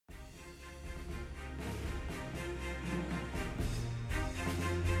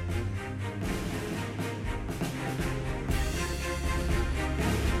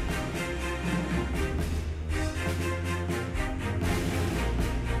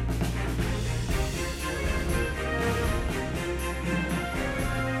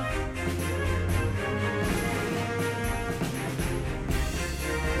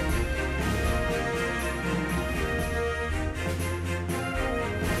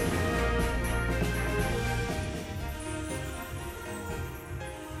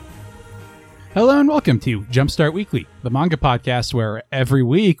Hello and welcome to Jumpstart Weekly, the manga podcast where every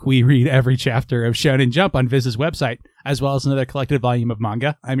week we read every chapter of Shonen Jump on Viz's website, as well as another collected volume of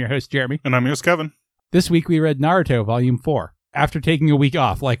manga. I'm your host, Jeremy. And I'm your host, Kevin. This week we read Naruto Volume 4, after taking a week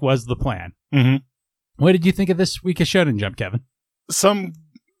off, like was the plan. Mm-hmm. What did you think of this week of Shonen Jump, Kevin?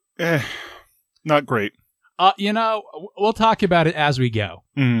 Not great. We'll talk about it as we go.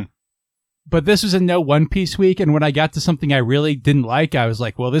 Mm-hmm. But this was a no One Piece week, and when I got to something I really didn't like, I was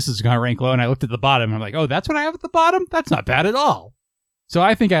like, well, this is going to rank low, and I looked at the bottom, and I'm like, oh, that's what I have at the bottom? That's not bad at all. So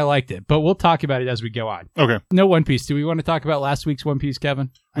I think I liked it, but we'll talk about it as we go on. Okay. No One Piece. Do we want to talk about last week's One Piece,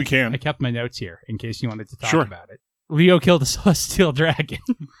 Kevin? We can. I kept my notes here, in case you wanted to talk Sure. about it. Leo killed a celestial dragon.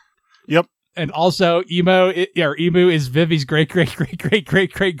 Yep. And also, Emu is Vivi's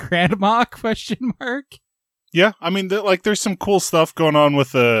great-great-great-great-great-great-grandma, question mark? Yeah, I mean, there's some cool stuff going on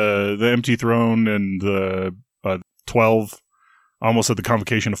with the Empty Throne and the 12. Almost at the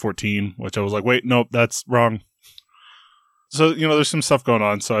Convocation of 14, which I was like, wait, nope, that's wrong. So, there's some stuff going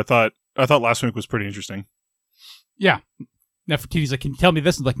on. So I thought last week was pretty interesting. Yeah. Nefertiti's like, can you tell me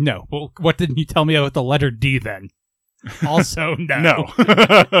this? I'm like, no. Well, what didn't you tell me about the letter D then? Also, no. No.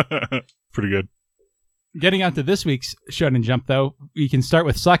 Pretty good. Getting on to this week's Shonen Jump, though, we can start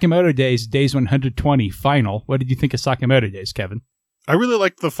with Sakamoto Days 120 final. What did you think of Sakamoto Days, Kevin? I really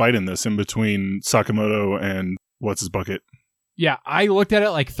liked the fight in this, in between Sakamoto and what's-his-bucket. Yeah, I looked at it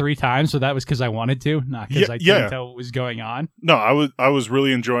like 3 times, so that was because I wanted to, not because I didn't tell what was going on. No, I was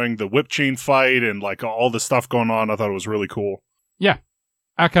really enjoying the whip chain fight and like all the stuff going on. I thought it was really cool. Yeah.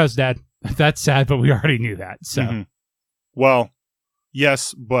 Aka's dead. That's sad, but we already knew that, so. Mm-hmm. Well,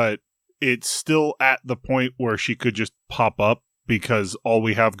 yes, but it's still at the point where she could just pop up because all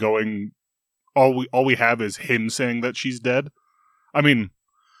we have is him saying that she's dead. I mean,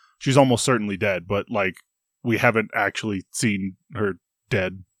 she's almost certainly dead, but like we haven't actually seen her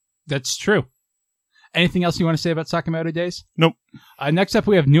dead. That's true. Anything else you want to say about Sakamoto Days? Nope. Next up,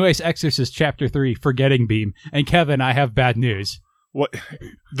 we have New Ace Exorcist Chapter 3, Forgetting Beam. And Kevin, I have bad news. What?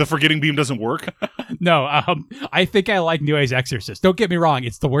 The Forgetting Beam doesn't work? No, I think I like New Ace Exorcist. Don't get me wrong,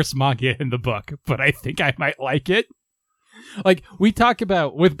 it's the worst manga in the book, but I think I might like it. Like, we talk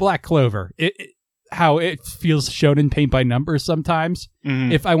about, with Black Clover, how it feels shonen paint by numbers sometimes.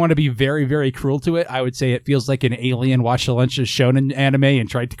 Mm-hmm. If I want to be very, very cruel to it, I would say it feels like an alien watched a bunch of shonen anime and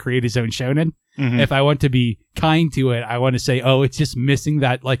tried to create his own shonen. Mm-hmm. If I want to be kind to it, I want to say, oh, it's just missing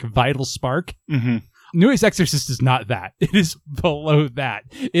that, like, vital spark. Mm-hmm. New Ace Exorcist is not that. It is below that.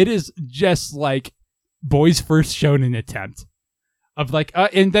 It is just like boy's first shonen attempt of like,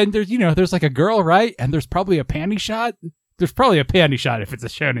 and then there's like a girl, right? And there's probably a panty shot. There's probably a panty shot if it's a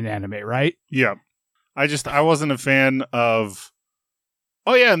shonen anime, right? Yeah. I wasn't a fan of,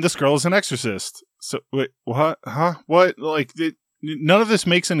 oh yeah, and this girl is an exorcist. So wait, what? Huh? What? Like, none of this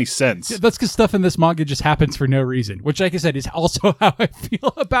makes any sense. Yeah, that's because stuff in this manga just happens for no reason, which, like I said, is also how I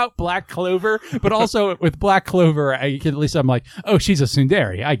feel about Black Clover. But also with Black Clover, I'm like, oh, she's a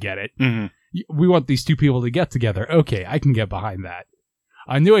tsundere. I get it. Mm-hmm. We want these two people to get together. Okay, I can get behind that.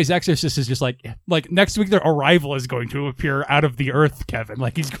 New Ace Exorcist is just like next week their arrival is going to appear out of the earth, Kevin.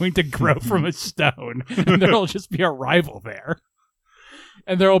 Like he's going to grow from a stone, and there'll just be a rival there.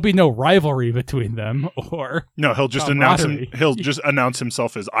 And there will be no rivalry between them, or no. He'll just announce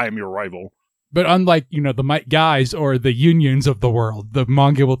himself as I am your rival. But unlike the Might Guys or the unions of the world, the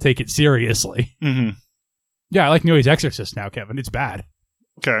manga will take it seriously. Mm-hmm. Yeah, I like New Ace Exorcist now, Kevin. It's bad.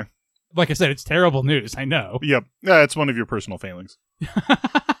 Okay. Like I said, it's terrible news. I know. Yep. Yeah, it's one of your personal failings.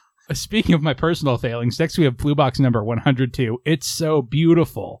 Speaking of my personal failings, next we have Blue Box number 102. It's so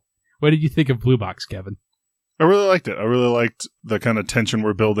beautiful. What did you think of Blue Box, Kevin? I really liked it. I really liked the kind of tension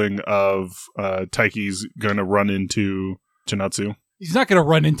we're building of Taiki's going to run into Chinatsu. He's not going to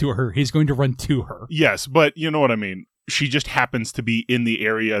run into her. He's going to run to her. Yes, but you know what I mean. She just happens to be in the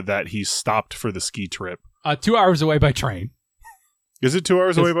area that he stopped for the ski trip. 2 hours away by train. Is it 2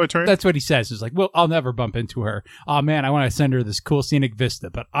 hours away by train? That's what he says. He's like, well, I'll never bump into her. Oh, man, I want to send her this cool scenic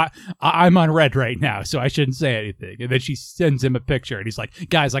vista, but I'm on red right now, so I shouldn't say anything. And then she sends him a picture, and he's like,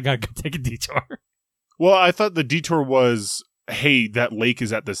 guys, I got to go take a detour. Well, I thought the detour was, hey, that lake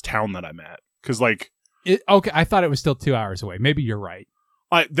is at this town that I'm at. Because, like... okay, I thought it was still 2 hours away. Maybe you're right.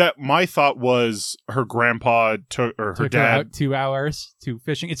 My thought was her grandpa took dad... her out 2 hours to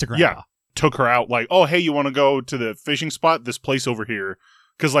fishing. It's a grandpa. Yeah, took her out like, oh, hey, you want to go to the fishing spot? This place over here.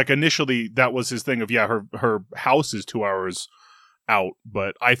 Because, like, initially, that was his thing of, yeah, her house is 2 hours out.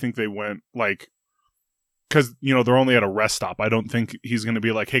 But I think they went, like... Because, they're only at a rest stop. I don't think he's going to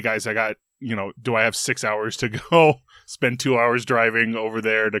be like, hey, guys, I got... do I have 6 hours to go spend 2 hours driving over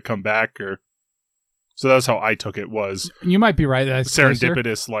there to come back? Or so that's how I took it was. You might be right. That's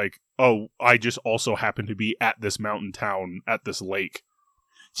serendipitous. Closer. Like, oh, I just also happen to be at this mountain town, at this lake.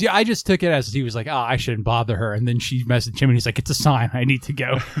 See, I just took it as he was like, oh, I shouldn't bother her. And then she messaged him and he's like, it's a sign. I need to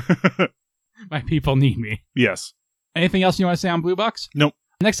go. My people need me. Yes. Anything else you want to say on Blue Box? Nope.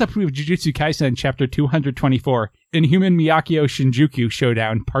 Next up, we have Jujutsu Kaisen Chapter 224, Inhuman Miyakyo Shinjuku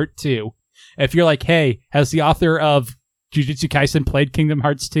Showdown Part 2. If you're like, hey, has the author of Jujutsu Kaisen played Kingdom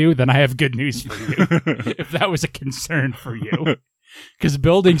Hearts 2? Then I have good news for you. If that was a concern for you. Because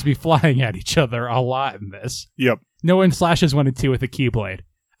buildings be flying at each other a lot in this. Yep. No one slashes 1 and 2 with a Keyblade.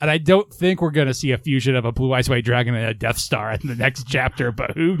 And I don't think we're going to see a fusion of a Blue Eyes White Dragon and a Death Star in the next chapter,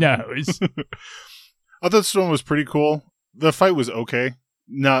 but who knows? I thought this one was pretty cool. The fight was okay.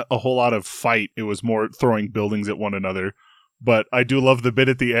 Not a whole lot of fight. It was more throwing buildings at one another. But I do love the bit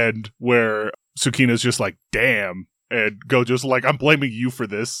at the end where Tsukina's just like, damn. And Gojo's like, I'm blaming you for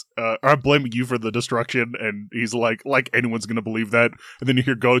this. I'm blaming you for the destruction. And he's like anyone's going to believe that. And then you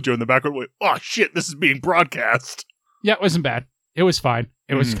hear Gojo in the background, like, oh shit, this is being broadcast. Yeah, it wasn't bad. It was fine.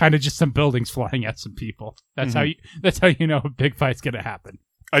 It was kind of just some buildings flying at some people. That's how you know a big fight's going to happen.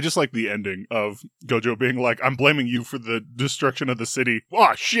 I just like the ending of Gojo being like, I'm blaming you for the destruction of the city.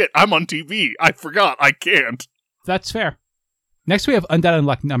 Oh, shit, I'm on TV. I forgot. I can't. That's fair. Next, we have Undead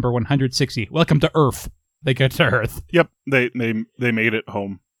Unluck number 160. Welcome to Earth. They go to Earth. Yep, they made it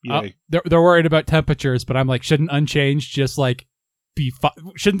home. Yay. They're worried about temperatures, but I'm like, shouldn't Unchanged just like be...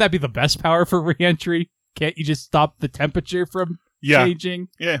 shouldn't that be the best power for re-entry? Can't you just stop the temperature from changing?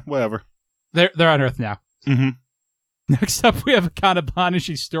 Yeah, whatever. They're on Earth now. Mm-hmm. Next up, we have Akana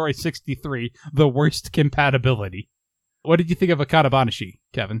Banashi Story 63, The Worst Compatibility. What did you think of Akana Banashi,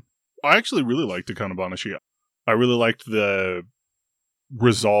 Kevin? I actually really liked Akana Banashi. I really liked the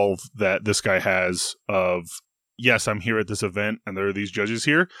resolve that this guy has of, yes, I'm here at this event, and there are these judges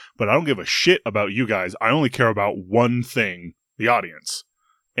here, but I don't give a shit about you guys. I only care about one thing, the audience.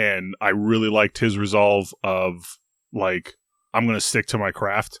 And I really liked his resolve of, like, I'm going to stick to my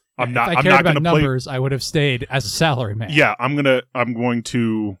craft. I'm not going to play numbers. I would have stayed as a salaryman. Yeah, I'm going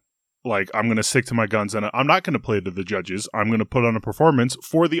to stick to my guns, and I'm not going to play to the judges. I'm going to put on a performance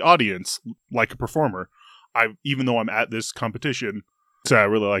for the audience, like a performer. Even though I'm at this competition, so I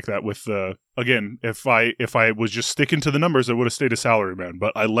really like that. With again, if I was just sticking to the numbers, I would have stayed a salaryman.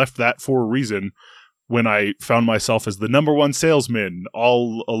 But I left that for a reason. When I found myself as the number one salesman,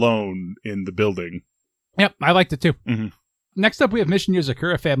 all alone in the building. Yep, I liked it too. Mm-hmm. Next up, we have Mission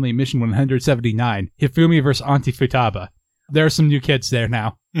Yozakura Family Mission 179, Hifumi vs. Auntie Futaba. There are some new kids there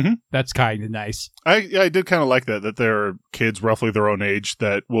now. Mm-hmm. That's kind of nice. I did kind of like that there are kids roughly their own age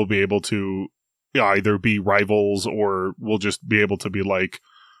that will be able to either be rivals or will just be able to be like...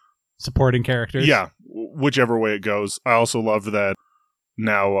 supporting characters? Yeah, whichever way it goes. I also love that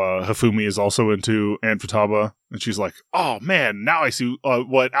now Hifumi is also into Aunt Futaba, and she's like, oh man, now I see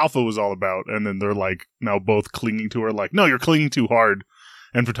what Alpha was all about. And then they're like now both clinging to her like, no, you're clinging too hard.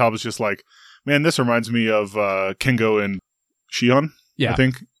 And Futaba's just like, man, this reminds me of Kengo and Shion, I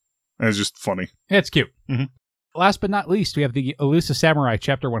think. And it's just funny. It's cute. Mm-hmm. Last but not least, we have the Elusive Samurai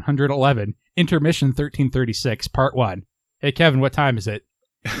Chapter 111, Intermission 1336, Part 1. Hey, Kevin, what time is it?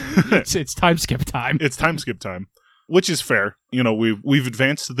 It's time skip time. It's time skip time. Which is fair. You know, we've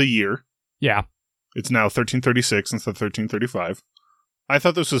advanced the year. Yeah. It's now 1336 instead of 1335. I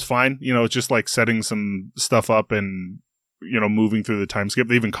thought this was fine. You know, it's just like setting some stuff up and, you know, moving through the time skip.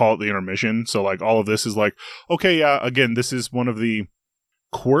 They even call it the intermission. So, like, all of this is like, okay, yeah, again, this is one of the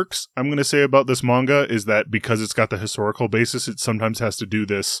quirks I'm going to say about this manga is that because it's got the historical basis, it sometimes has to do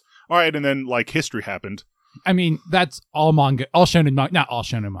this. All right, and then, like, history happened. I mean, that's all manga, all shonen manga, not all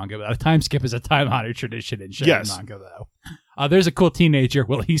shonen manga, but a time skip is a time-honored tradition in shonen manga, though. There's a cool teenager.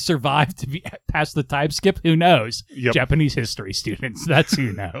 Will he survive to be past the time skip? Who knows? Yep. Japanese history students, that's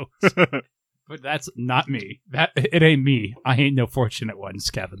who knows. But that's not me. It ain't me. I ain't no fortunate ones,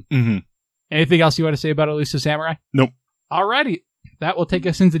 Kevin. Mm-hmm. Anything else you want to say about Elusive Samurai? Nope. Alrighty. That will take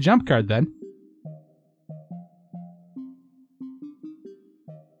us into Jump Card, then.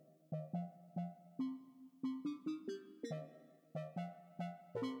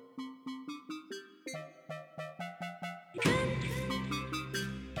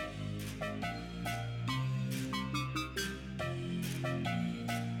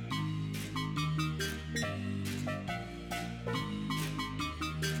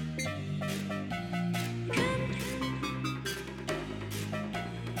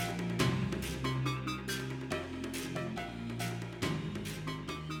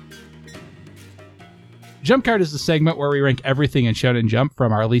 Jump Card is the segment where we rank everything in Shonen Jump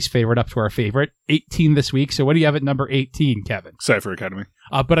from our least favorite up to our favorite. 18 this week. So what do you have at number 18, Kevin? Cypher Academy.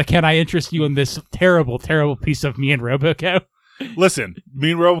 But can I interest you in this terrible, terrible piece of me and Roboco? Listen,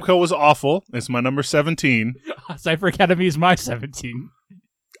 Mean Roboco was awful. It's my number 17. Cypher Academy is my 17.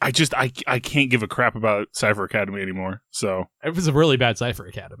 I can't give a crap about Cypher Academy anymore. So It was a really bad Cypher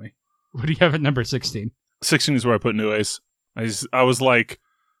Academy. What do you have at number 16? 16 is where I put New Ace. I was like,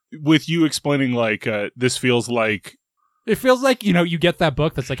 with you explaining like this feels like It feels like, you get that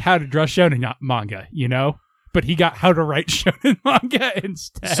book that's like how to draw shonen manga, But he got how to write shonen manga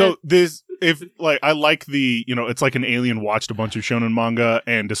instead. So I like the, it's like an alien watched a bunch of shonen manga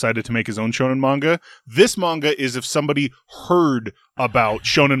and decided to make his own shonen manga. This manga is if somebody heard about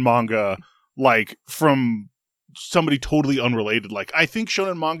shonen manga, like from somebody totally unrelated. Like, I think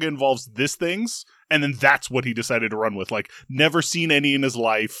shonen manga involves this things, and then that's what he decided to run with. Like, never seen any in his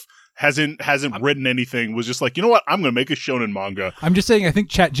life. Hasn't written anything, was just like, you know what, I'm going to make a shonen manga. I'm just saying, I think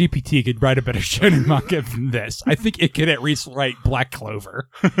ChatGPT could write a better shonen manga than this. I think it could at least write Black Clover.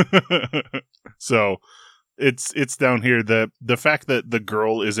 So, it's down here. The fact that the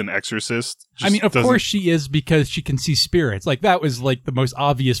girl is an exorcist. Of course she is, because she can see spirits. Like, that was like the most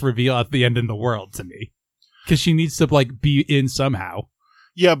obvious reveal at the end in the world to me. Because she needs to like be in somehow.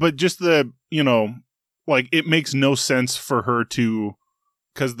 Yeah, but just it makes no sense for her to...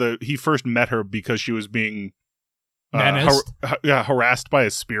 Because he first met her because she was being harassed by a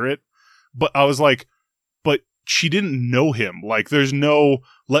spirit. But I was like, but she didn't know him. Like, there's no,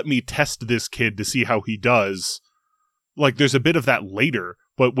 let me test this kid to see how he does. Like, there's a bit of that later.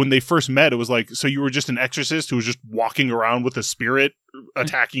 But when they first met, it was like, so you were just an exorcist who was just walking around with a spirit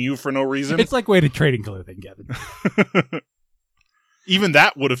attacking you for no reason? It's like weighted trading clothing, Kevin. Even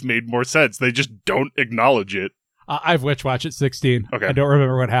that would have made more sense. They just don't acknowledge it. I've Witch Watch at 16. Okay. I don't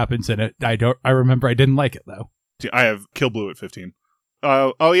remember what happens in it. I remember I didn't like it, though. I have Kill Blue at 15.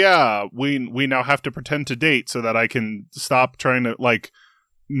 Oh yeah, we now have to pretend to date so that I can stop trying to, like,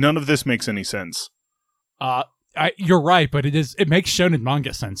 none of this makes any sense. You're right, but it makes shonen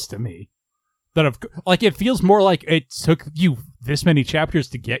manga sense to me. It feels more like it took you this many chapters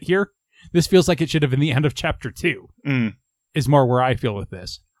to get here. This feels like it should have been the end of chapter 2. Is more where I feel with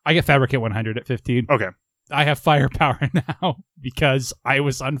this. I get Fabricate 100 at 15. Okay. I have firepower now because I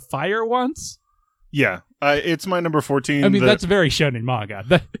was on fire once. Yeah, it's my number 14. I mean, that's very shonen manga.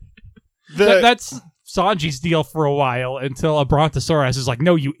 That's Sanji's deal for a while until a Brontosaurus is like,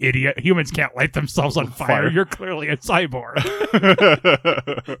 no, you idiot. Humans can't light themselves on fire. You're clearly a cyborg.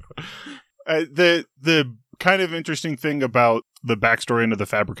 The kind of interesting thing about the backstory into the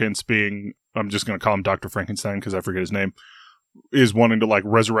Fabricants being, I'm just going to call him Dr. Frankenstein because I forget his name, is wanting to like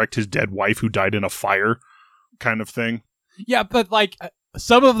resurrect his dead wife who died in a fire kind of thing. Yeah, but like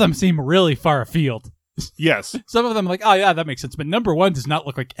some of them seem really far afield. Yes. Some of them like, oh yeah, that makes sense. But number 1 does not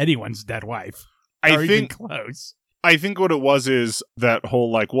look like anyone's dead wife. I think close. I think what it was is that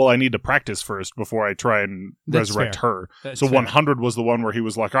whole like, well, I need to practice first before I try and resurrect her. So 100 was the one where he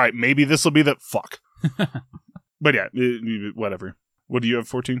was like, all right, maybe this will be the fuck. But yeah, whatever. What do you have,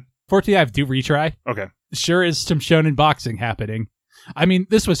 14? 14, I have Do Retry. Okay. Sure is some shonen boxing happening. I mean,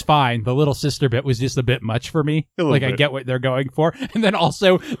 this was fine. The little sister bit was just a bit much for me. Like, I get what they're going for. And then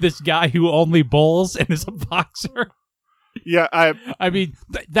also this guy who only bowls and is a boxer. Yeah, I mean,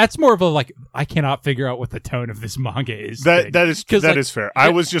 that's more of a, like, I cannot figure out what the tone of this manga is. That is fair. I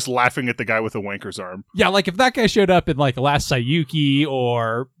was just laughing at the guy with the wanker's arm. Yeah, like, if that guy showed up in, like, Last Sayuki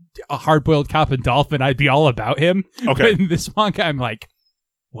or A Hard-Boiled Cop and Dolphin, I'd be all about him. Okay. But in this manga, I'm like,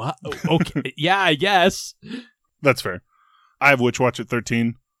 what? Okay. Yeah, I guess. That's fair. I have Witch Watch at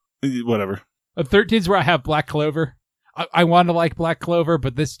 13. Whatever. 13 is where I have Black Clover. I want to like Black Clover,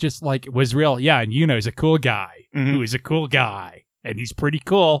 but this just like was real. Yeah, and Yuno's a cool guy who is a cool guy, and he's pretty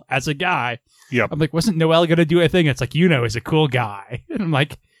cool as a guy. Yep. I'm like, wasn't Noelle gonna do a thing? It's like Yuno is a cool guy, and I'm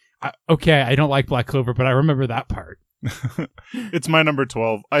like, okay, I don't like Black Clover, but I remember that part. It's my number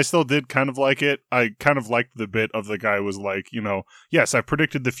 12. I still did kind of like it. I kind of liked the bit of the guy was like, yes, I've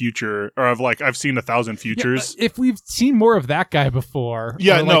predicted the future, or I've seen 1,000 futures. Yeah, if we've seen more of that guy before,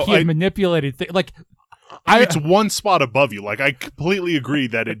 yeah, or, like, he had manipulated things, like. It's one spot above you. Like, I completely agree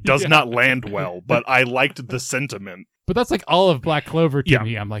that it does not land well, but I liked the sentiment. But that's like all of Black Clover to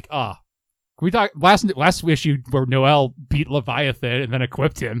me. I'm like, we talked last issue where Noelle beat Leviathan and then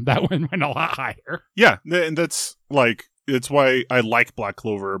equipped him. That one went a lot higher. Yeah, and that's like, it's why I like Black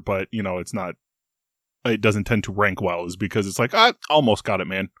Clover, but it's not. It doesn't tend to rank well, is because it's like, I almost got it,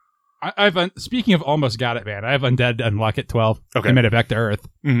 man. Speaking of almost got it, man, I have Undead Unlock at 12. Okay, I made it back to Earth.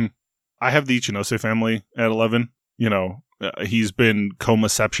 Mm-hmm. I have the Ichinose family at 11. He's been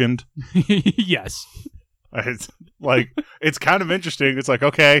coma-ceptioned. Yes. It's kind of interesting. It's like,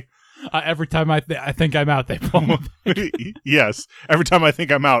 okay. Every time I think I'm out, they pull me back. Yes. Every time I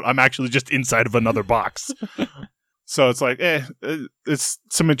think I'm out, I'm actually just inside of another box. So it's like, it's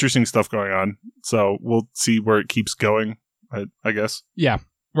some interesting stuff going on. So we'll see where it keeps going, I guess. Yeah.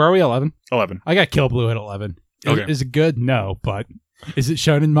 Where are we, 11? 11. I got Kill Blue at 11. Okay. Is it good? No, but is it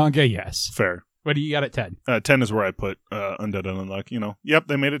shonen manga? Yes. Fair. What do you got at 10? 10 is where I put Undead Unluck. Yep,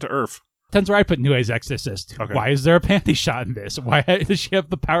 they made it to Earth. 10's where I put New Age Exorcist. Okay. Why is there a panty shot in this? Why does she have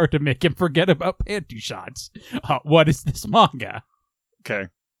the power to make him forget about panty shots? What is this manga? Okay.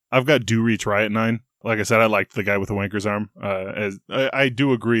 I've got Do Reach Right at 9. Like I said, I liked the guy with the wanker's arm. As I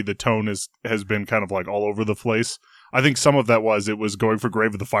do agree the tone has been kind of like all over the place. I think some of that it was going for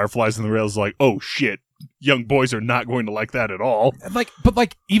Grave of the Fireflies, and the rails like, oh shit, young boys are not going to like that at all.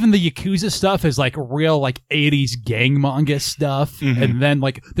 But even the Yakuza stuff is like real like 80s gang manga stuff, and then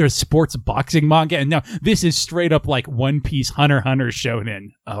like there's sports boxing manga, and now this is straight up like One Piece Hunter shonen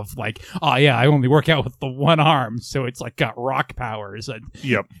of like, oh yeah, I only work out with the one arm, so it's like got rock powers. And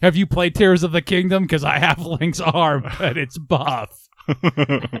yep. Have you played Tears of the Kingdom? Because I have Link's arm, but it's buff.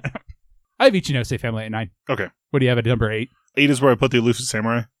 I have Ichinose Family at 9. Okay. What do you have at number 8? 8 is where I put the Elusive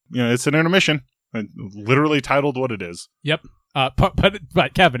Samurai. It's an intermission. I literally titled what it is. Yep.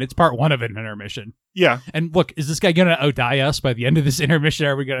 But Kevin, it's part 1 of an intermission. Yeah. And look, is this guy going to Odai us by the end of this intermission?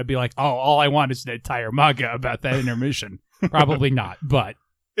 Are we going to be like, oh, all I want is an entire manga about that intermission? Probably not, but...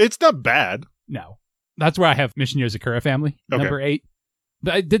 It's not bad. No. That's where I have Mission Yozakura Family, okay. number 8.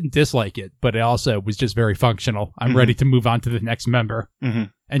 But I didn't dislike it, but it also was just very functional. I'm ready to move on to the next member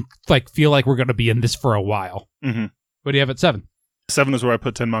and like feel like we're going to be in this for a while. What do you have at 7? 7 is where I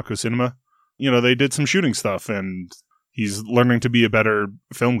put Tenmaku Cinema. They did some shooting stuff, and he's learning to be a better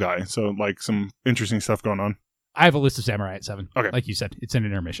film guy. So, like, some interesting stuff going on. I have a list of samurai at 7. Okay. Like you said, it's an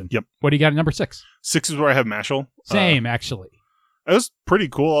intermission. Yep. What do you got at number 6? 6 is where I have Mashal. Same, actually. It was pretty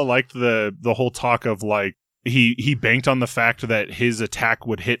cool. I liked the whole talk of, like, he banked on the fact that his attack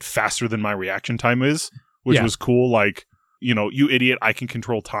would hit faster than my reaction time is, which was cool. Like, you idiot, I can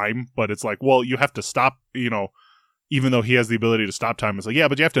control time, but it's like, well, you have to stop, even though he has the ability to stop time. It's like, yeah,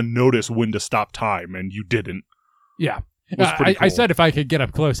 but you have to notice when to stop time, and you didn't. Yeah. Cool. I said if I could get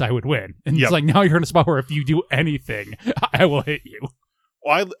up close, I would win. And it's like, now you're in a spot where if you do anything, I will hit you.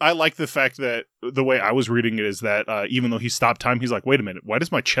 Well, I like the fact that the way I was reading it is that even though he stopped time, he's like, wait a minute, why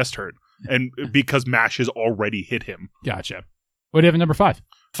does my chest hurt? And because MASH has already hit him. Gotcha. What do you have at number 5?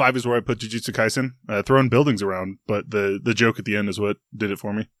 5 is where I put Jujutsu Kaisen, throwing buildings around, but the joke at the end is what did it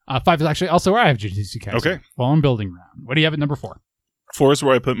for me. 5 is actually also where I have Jujutsu Kaisen. Okay. Fallen building round. What do you have at number 4? 4 is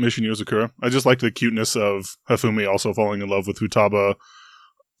where I put Mission Yozakura. I just liked the cuteness of Hifumi also falling in love with Futaba.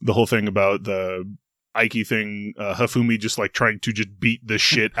 The whole thing about the Aiki thing, Hifumi just like trying to just beat the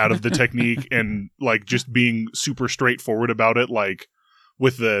shit out of the technique and like just being super straightforward about it, like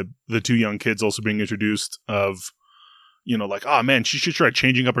with the 2 young kids also being introduced of, like, oh man, she should try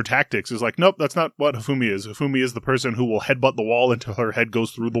changing up her tactics. It's like, nope, that's not what Hifumi is. Hifumi is the person who will headbutt the wall until her head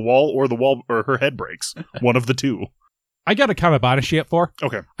goes through the wall or her head breaks. One of the two. I got a Kamabanashi at 4.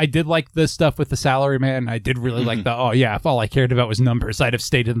 Okay. I did like the stuff with the salaryman. I did really like if all I cared about was numbers, I'd have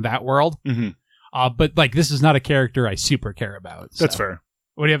stayed in that world. But like, this is not a character I super care about. So. That's fair.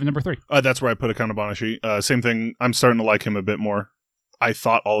 What do you have at number 3? That's where I put a Kanabanashi. Same thing. I'm starting to like him a bit more. I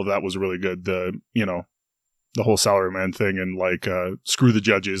thought all of that was really good. The whole salaryman thing and like, screw the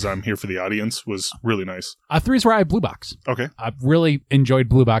judges, I'm here for the audience was really nice. 3 is where I have Blue Box. Okay. I've really enjoyed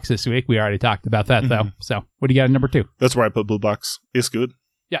Blue Box this week. We already talked about that though. So what do you got at number 2? That's where I put Blue Box. It's good.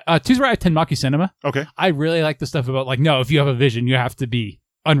 Yeah. 2 is where I have Tenmaki Cinema. Okay. I really like the stuff about like, no, if you have a vision, you have to be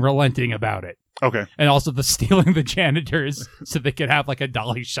unrelenting about it. Okay. And also the stealing the janitors so they could have like a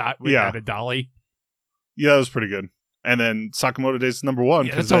dolly shot without a dolly. Yeah, that was pretty good. And then Sakamoto Days number 1.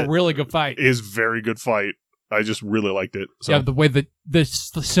 Yeah, that's a really good fight. Is very good fight. I just really liked it. So. Yeah, the way that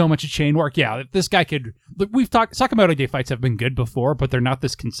there's so much chain work. Yeah, this guy could... We've talked... Sakamoto Day fights have been good before, but they're not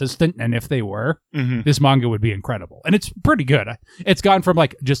this consistent. And if they were, this manga would be incredible. And it's pretty good. It's gone from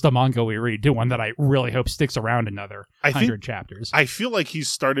like just a manga we read to one that I really hope sticks around another 100 chapters. I feel like he's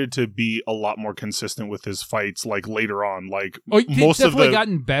started to be a lot more consistent with his fights like later on. Like most definitely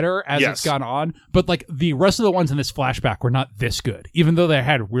gotten better as it's gone on. But like the rest of the ones in this flashback were not this good. Even though they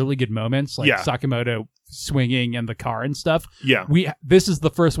had really good moments like Sakamoto swinging and the car and stuff. Yeah. This is the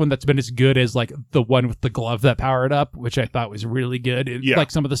first one that's been as good as like the one with the glove that powered up, which I thought was really good.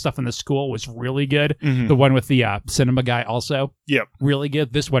 Like some of the stuff in the school was really good. The one with the cinema guy also. Yep. Really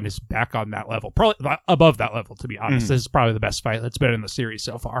good. This one is back on that level. Probably above that level, to be honest. This is probably the best fight that's been in the series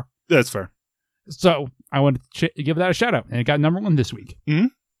so far. That's fair. So I wanted to give that a shout out. And it got number 1 this week.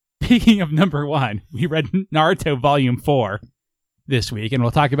 Speaking of number 1, we read Naruto Volume 4 this week, and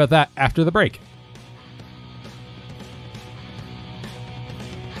we'll talk about that after the break.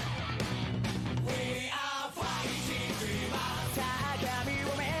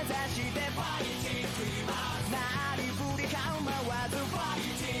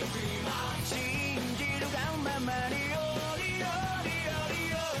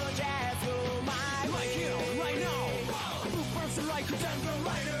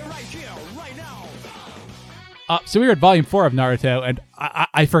 So we were at volume 4 of Naruto, and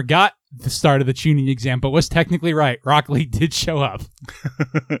I forgot the start of the tuning exam, but was technically right. Rock Lee did show up.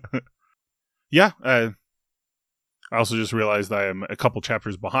 Yeah. I also just realized I am a couple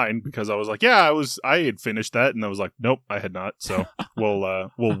chapters behind because I was like, yeah, I had finished that, and I was like, nope, I had not. So we'll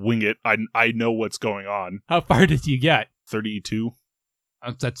wing it. I know what's going on. How far did you get? 32.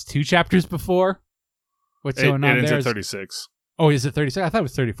 That's 2 chapters before. What's going on there? It ends at 36. Oh, is it 36? I thought it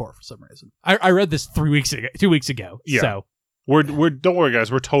was 34 for some reason. I read this 2 weeks ago. Yeah. So we're don't worry,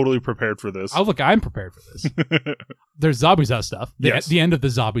 guys. We're totally prepared for this. oh look, I'm prepared for this. There's Zabuza stuff. Yes. The end of the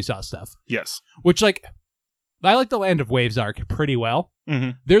Zabuza stuff. Yes. Which, like, I like the Land of Waves arc pretty well.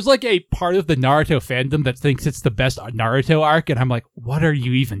 Mm-hmm. There's like a part of the Naruto fandom that thinks it's the best Naruto arc, and I'm like, what are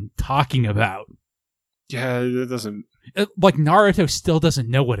you even talking about? Yeah, it doesn't. Like, Naruto still doesn't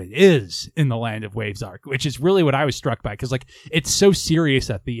know what it is in the Land of Waves arc, which is really what I was struck by, because, like, it's so serious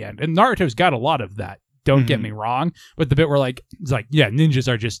at the end. And Naruto's got a lot of that, don't get me wrong, but the bit where, like, it's like, yeah, ninjas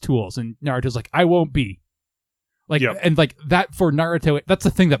are just tools, and Naruto's like, I won't be. Like, and, like, that for Naruto, that's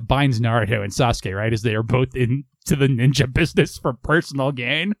the thing that binds Naruto and Sasuke, right, is they are both into the ninja business for personal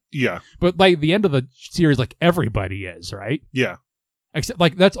gain. Yeah. But, like, the end of the series, like, everybody is, right? Yeah. Except,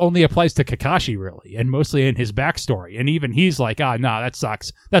 like, that's only applies to Kakashi, really, and mostly in his backstory. And even he's like, nah, that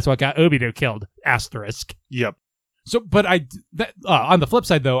sucks. That's what got Obito killed, asterisk. Yep. So, but on the flip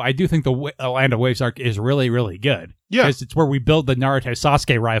side, though, I do think the Land of Waves arc is really, really good. Yeah. Because it's where we build the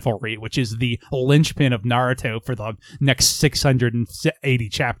Naruto-Sasuke rivalry, which is the linchpin of Naruto for the next 680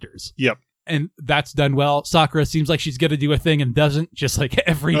 chapters. Yep. And that's done well. Sakura seems like she's going to do a thing and doesn't, just like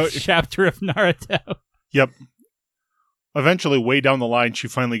every chapter of Naruto. Yep. Eventually, way down the line, she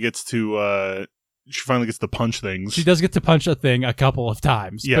finally gets to punch things. She does get to punch a thing a couple of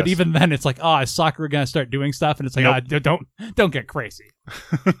times, yes. But even then, it's like, is Sakura gonna start doing stuff? And it's like, don't get crazy.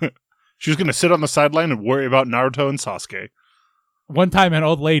 She's gonna sit on the sideline and worry about Naruto and Sasuke. One time, an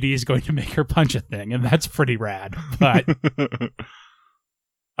old lady is going to make her punch a thing, and that's pretty rad. But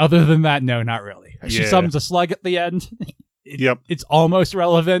other than that, no, not really. She summons a slug at the end. It's almost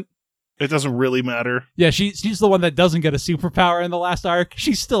relevant. It doesn't really matter. Yeah, she's the one that doesn't get a superpower in the last arc.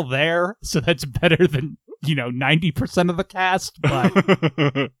 She's still there, so that's better than, 90% of the cast. But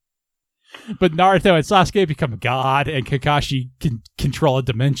but Naruto and Sasuke become God, and Kakashi can control a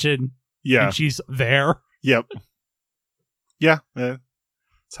dimension. Yeah. And she's there. Yep. Yeah, that's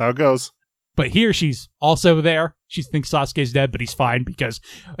how it goes. But here she's also there. She thinks Sasuke's dead, but he's fine because...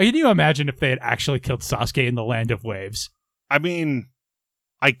 Can you imagine if they had actually killed Sasuke in the Land of Waves? I mean...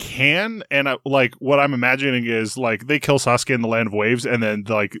 I can, and what I'm imagining is, like, they kill Sasuke in the Land of Waves, and then,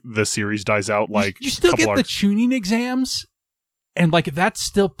 like, the series dies out, like, you still get the tuning exams, and, like, that's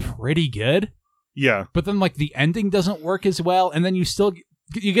still pretty good. Yeah. But then, like, the ending doesn't work as well, and then you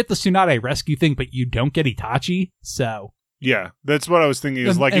get the Tsunade rescue thing, but you don't get Itachi, so... Yeah, that's what I was thinking,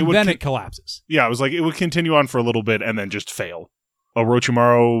 is, like, then it collapses. Yeah, I was like, it would continue on for a little bit, and then just fail.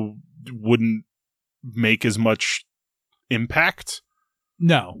 Orochimaru wouldn't make as much impact...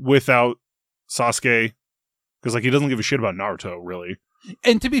 No. Without Sasuke. Because, like, he doesn't give a shit about Naruto, really.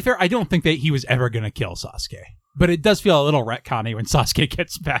 And to be fair, I don't think that he was ever going to kill Sasuke. But it does feel a little retconny when Sasuke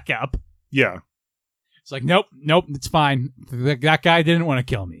gets back up. Yeah. It's like, nope, it's fine. That guy didn't want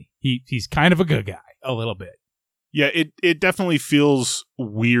to kill me. He's kind of a good guy, a little bit. Yeah, it definitely feels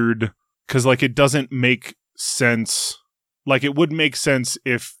weird. Because, like, it doesn't make sense. Like, it would make sense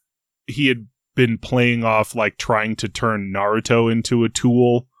if he had been playing off, like, trying to turn Naruto into a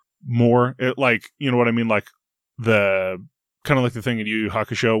tool more. It, like, you know what I mean? Like, the kind of like the thing in Yu Yu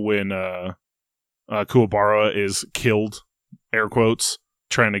Hakusho when Kuwabara is killed, air quotes,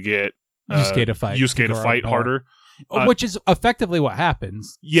 trying to get Yusuke to fight harder. Which is effectively what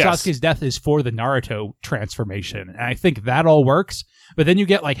happens. Yes. Sasuke's death is for the Naruto transformation, and I think that all works, but then you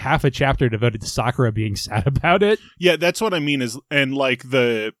get, like, half a chapter devoted to Sakura being sad about it. Yeah, that's what I mean is, and, like,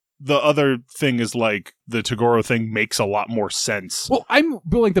 the other thing is, like, the Toguro thing makes a lot more sense. Well, I'm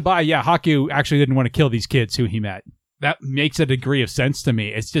willing to buy, Haku actually didn't want to kill these kids who he met. That makes a degree of sense to me.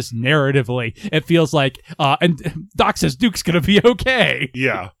 It's just narratively, it feels like, and Doc says Duke's going to be okay.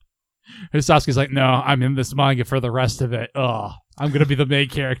 Yeah. And Sasuke's like, no, I'm in this manga for the rest of it. I'm going to be the main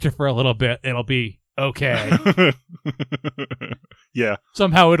character for a little bit. It'll be okay. Yeah.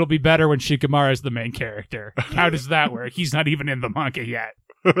 Somehow it'll be better when Shikamaru's the main character. How does that work? He's not even in the manga yet.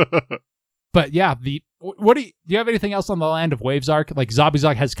 But yeah, do you have anything else on the Land of Waves arc? Like,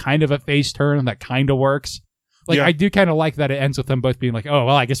 Zabuza has kind of a face turn that kind of works. Like, I do kind of like that it ends with them both being like, oh,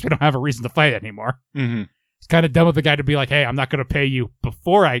 well, I guess we don't have a reason to fight anymore. Mm-hmm. It's kind of dumb of the guy to be like, hey, I'm not going to pay you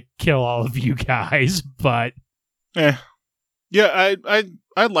before I kill all of you guys, but... Yeah,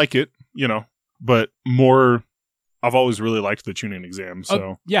 I like it, but more I've always really liked the Chunin exam.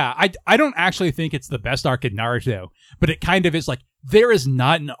 So yeah, I don't actually think it's the best arc in Naruto, but it kind of is. Like, there is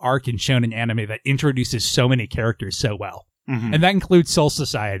not an arc in shonen anime that introduces so many characters so well. Mhm. And that includes Soul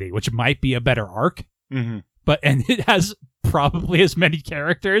Society, which might be a better arc, Mhm. and it has probably as many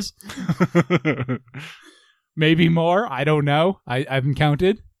characters. Maybe more. I don't know. I haven't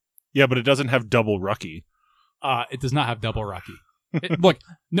counted. Yeah, but it doesn't have double Rucky. It does not have double Rocky. Look,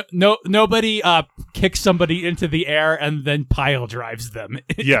 nobody kicks somebody into the air and then pile drives them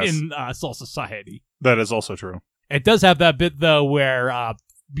in Soul Society. That is also true. It does have that bit, though, where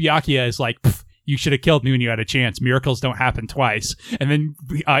Byakuya is like, you should have killed me when you had a chance. Miracles don't happen twice. And then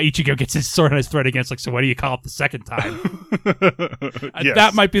Ichigo gets his sword on his throat again. Like, so what do you call it the second time? Yes.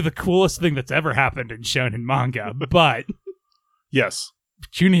 That might be the coolest thing that's ever happened in shonen manga. But yes.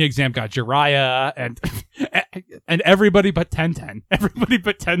 Chunin exam got Jiraiya and everybody but Tenten. Everybody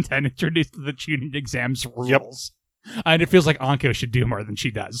but Tenten introduced the Chunin exam's rules. Yep. And it feels like Anko should do more than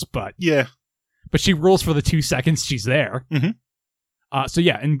she does. But yeah. But she rules for the 2 seconds she's there. Mm-hmm. So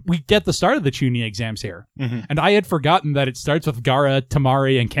yeah, and we get the start of the Chunin exams here. Mm-hmm. And I had forgotten that it starts with Gaara,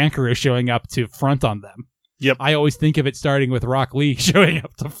 Tamari, and Kankuro showing up to front on them. Yep. I always think of it starting with Rock Lee showing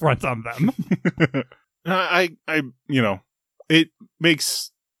up to front on them. It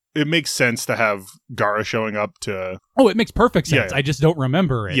makes sense to have Gaara showing up to... Oh, it makes perfect sense. Yeah. I just don't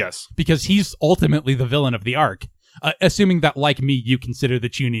remember it. Yes. Because he's ultimately the villain of the arc. Assuming that, like me, you consider the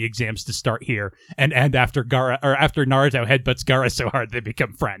Chunin exams to start here and end after after Naruto headbutts Gaara so hard they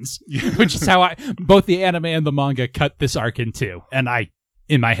become friends. Which is how both the anime and the manga cut this arc in two. And I,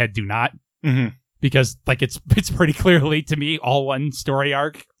 in my head, do not. Mm-hmm. Because, like, it's pretty clearly, to me, all one story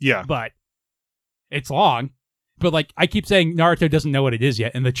arc. Yeah. But it's long. But, like, I keep saying Naruto doesn't know what it is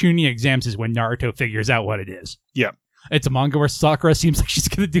yet, and the Chunin exams is when Naruto figures out what it is. Yeah. It's a manga where Sakura seems like she's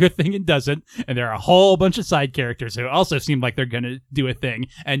going to do a thing and doesn't, and there are a whole bunch of side characters who also seem like they're going to do a thing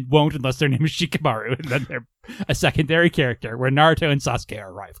and won't unless their name is Shikamaru, and then they're a secondary character, where Naruto and Sasuke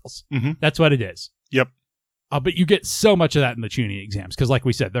are rivals. Mm-hmm. That's what it is. Yep. But you get so much of that in the Chunin exams, because like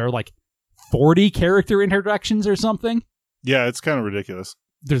we said, there are like 40 character introductions or something. Yeah, it's kind of ridiculous.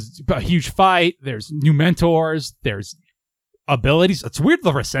 There's a huge fight, there's new mentors, there's abilities. It's weird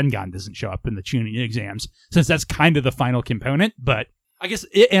the Rasengan doesn't show up in the Chunin exams, since that's kind of the final component, but I guess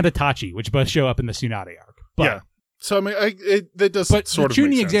it and Itachi, which both show up in the Tsunade arc. But, yeah. So, I mean, that does but sort of the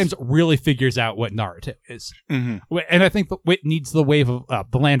make Chunin sense. exams really figures out what Naruto is. Mm-hmm. And I think it needs the wave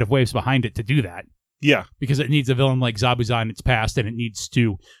of the Land of Waves behind it to do that. Yeah. Because it needs a villain like Zabuza in its past, and it needs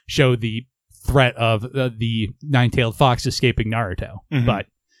to show the threat of the nine-tailed fox escaping Naruto. Mm-hmm. But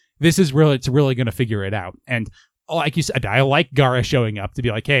it's really going to figure it out. And like you said, I like Gaara showing up to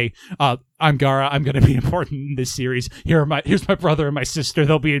be like, hey, I'm Gaara. I'm going to be important in this series. Here's my brother and my sister.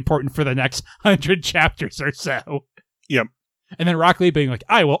 They'll be important for the next 100 chapters or so. Yep. And then Rock Lee being like,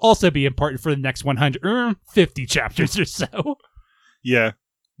 I will also be important for the next 150 chapters or so. Yeah.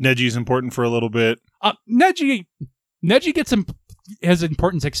 Neji's important for a little bit. Neji gets his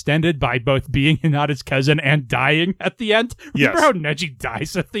importance extended by both being Hinata's cousin and dying at the end. Remember how Neji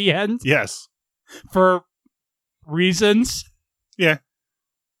dies at the end? Yes. For reasons? Yeah.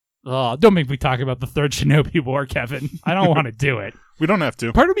 Oh, don't make me talk about the Third Shinobi War, Kevin. I don't want to do it. We don't have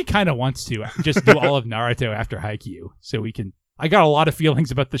to. Part of me kind of wants to just do all of Naruto after Haikyuu, so we can... I got a lot of feelings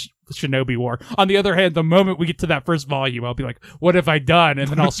about the Shinobi War. On the other hand, the moment we get to that first volume, I'll be like, what have I done? And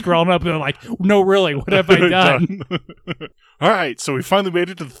then I'll scroll up and I'm like, no, really, what have I done? All right, so we finally made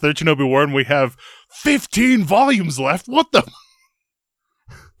it to the Third Shinobi War, and we have 15 volumes left. What the...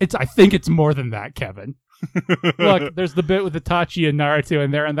 I think it's more than that, Kevin. Look, there's the bit with Itachi and Naruto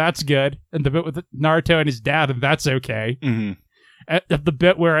in there, and that's good. And the bit with Naruto and his dad, and that's okay. Mm-hmm. At the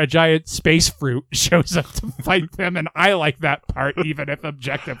bit where a giant space fruit shows up to fight them, and I like that part, even if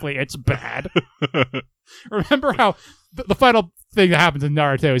objectively it's bad. Remember how the final thing that happens in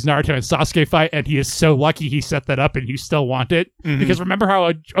Naruto is Naruto and Sasuke fight, and he is so lucky he set that up and you still want it? Mm-hmm. Because remember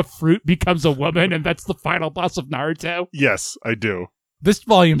how a fruit becomes a woman, and that's the final boss of Naruto? Yes, I do. This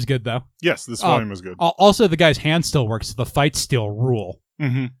volume's good, though. Yes, this volume is good. Also, the guy's hand still works, so the fights still rule.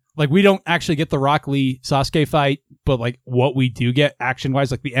 Mm-hmm. Like, we don't actually get the Rock Lee Sasuke fight, but, like, what we do get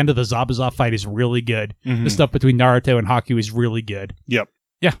action-wise, like, the end of the Zabuza fight is really good. Mm-hmm. The stuff between Naruto and Haku is really good. Yep.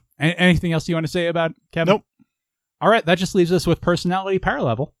 Yeah. Anything else you want to say about Kevin? Nope. All right, that just leaves us with personality power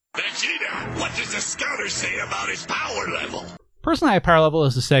level. Vegeta, what does the scouter say about his power level? Personality power level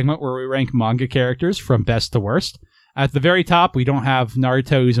is a segment where we rank manga characters from best to worst. At the very top, we don't have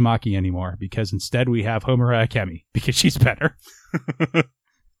Naruto Uzumaki anymore, because instead we have Homura Akemi, because she's better.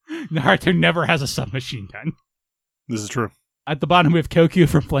 Naruto never has a submachine gun. This is true. At the bottom, we have Koku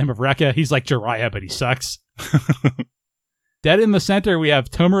from Flame of Recca. He's like Jiraiya, but he sucks. Dead in the center, we have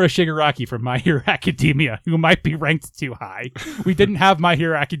Tomura Shigaraki from My Hero Academia, who might be ranked too high. We didn't have My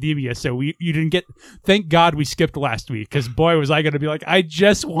Hero Academia, so you didn't get... Thank God we skipped last week, because boy, was I going to be like, I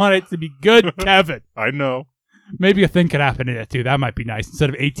just want it to be good, Kevin. I know. Maybe a thing could happen in it, too. That might be nice, instead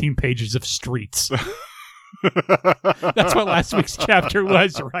of 18 pages of streets. That's what last week's chapter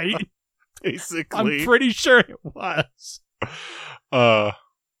was, right? Basically. I'm pretty sure it was.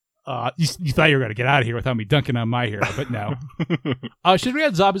 You thought you were going to get out of here without me dunking on My Hero, but no. Should we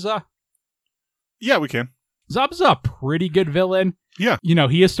add Zabuza? Yeah, we can. Zabuza, a pretty good villain. Yeah. You know,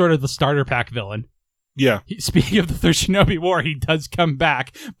 he is sort of the starter pack villain. Yeah. Speaking of the Third Shinobi War, he does come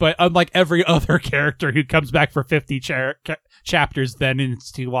back, but unlike every other character who comes back for 50 chapters, then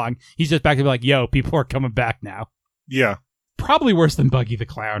it's too long, he's just back to be like, yo, people are coming back now. Yeah. Probably worse than Buggy the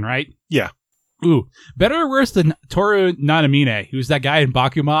Clown, right? Yeah. Ooh, better or worse than Toru Nanamine, who's that guy in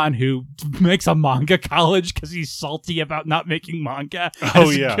Bakuman who makes a manga college because he's salty about not making manga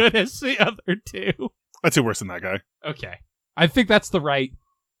as good as the other two. I'd say worse than that guy. Okay. I think that's the right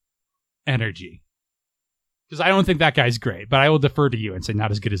energy. Because I don't think that guy's great, but I will defer to you and say not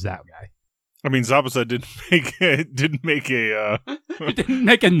as good as that guy. I mean, Zabuza didn't make a Didn't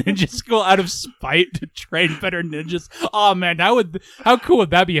make a ninja school out of spite to train better ninjas. Oh man, how cool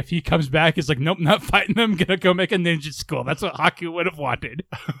would that be if he comes back? He's like, nope, not fighting them. Gonna go make a ninja school. That's what Haku would have wanted.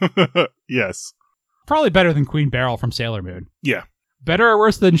 Yes. Probably better than Queen Beryl from Sailor Moon. Yeah. Better or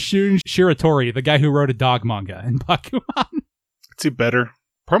worse than Shun Shiratori, the guy who wrote a dog manga in Bakuman? I'd say better.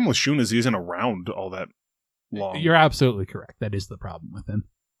 Problem with Shun is he isn't around all that long. You're absolutely correct. That is the problem with him.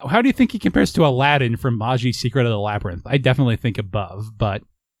 How do you think he compares to Aladdin from Maji's Secret of the Labyrinth? I definitely think above, but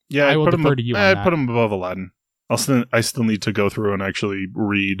yeah, I will defer to you on that. I'd put him above Aladdin. I still need to go through and actually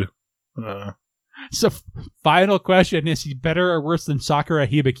read. So, final question. Is he better or worse than Sakura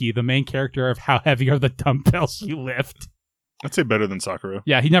Hibiki, the main character of How Heavy Are the Dumbbells You Lift? I'd say better than Sakura.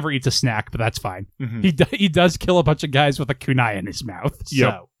 Yeah, he never eats a snack, but that's fine. Mm-hmm. He does kill a bunch of guys with a kunai in his mouth.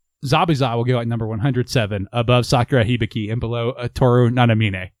 Yep. So, Zabuza will go at number 107, above Sakura Hibiki and below Toru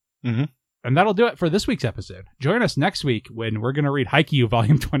Nanamine. Mm-hmm. And that'll do it for this week's episode. Join us next week when we're going to read Haikyuu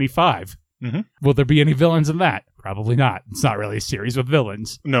Volume 25. Mm-hmm. Will there be any villains in that? Probably not. It's not really a series with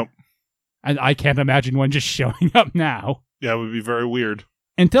villains. Nope. And I can't imagine one just showing up now. Yeah, it would be very weird.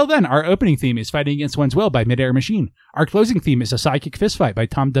 Until then, our opening theme is Fighting Against One's Will by Midair Machine. Our closing theme is A Sidekick Fistfight by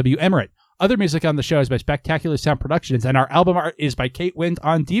Tom W. Emmerich. Other music on the show is by Spectacular Sound Productions, and our album art is by Kate Wind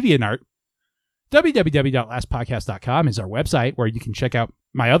on DeviantArt. www.lastpodcast.com is our website where you can check out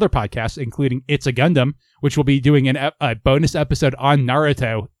my other podcasts, including It's a Gundam, which will be doing a bonus episode on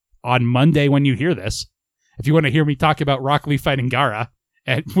Naruto on Monday when you hear this. If you want to hear me talk about Rock Lee fighting Gaara,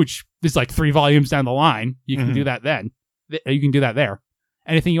 which is like 3 volumes down the line, you can do that then. You can do that there.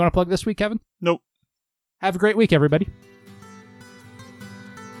 Anything you want to plug this week, Kevin? Nope. Have a great week, everybody.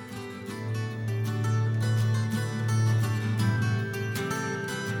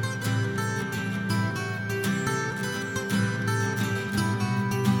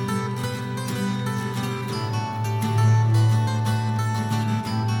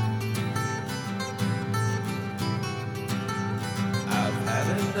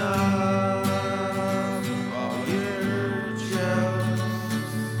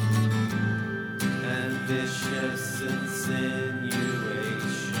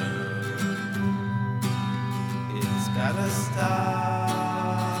 Gotta stop.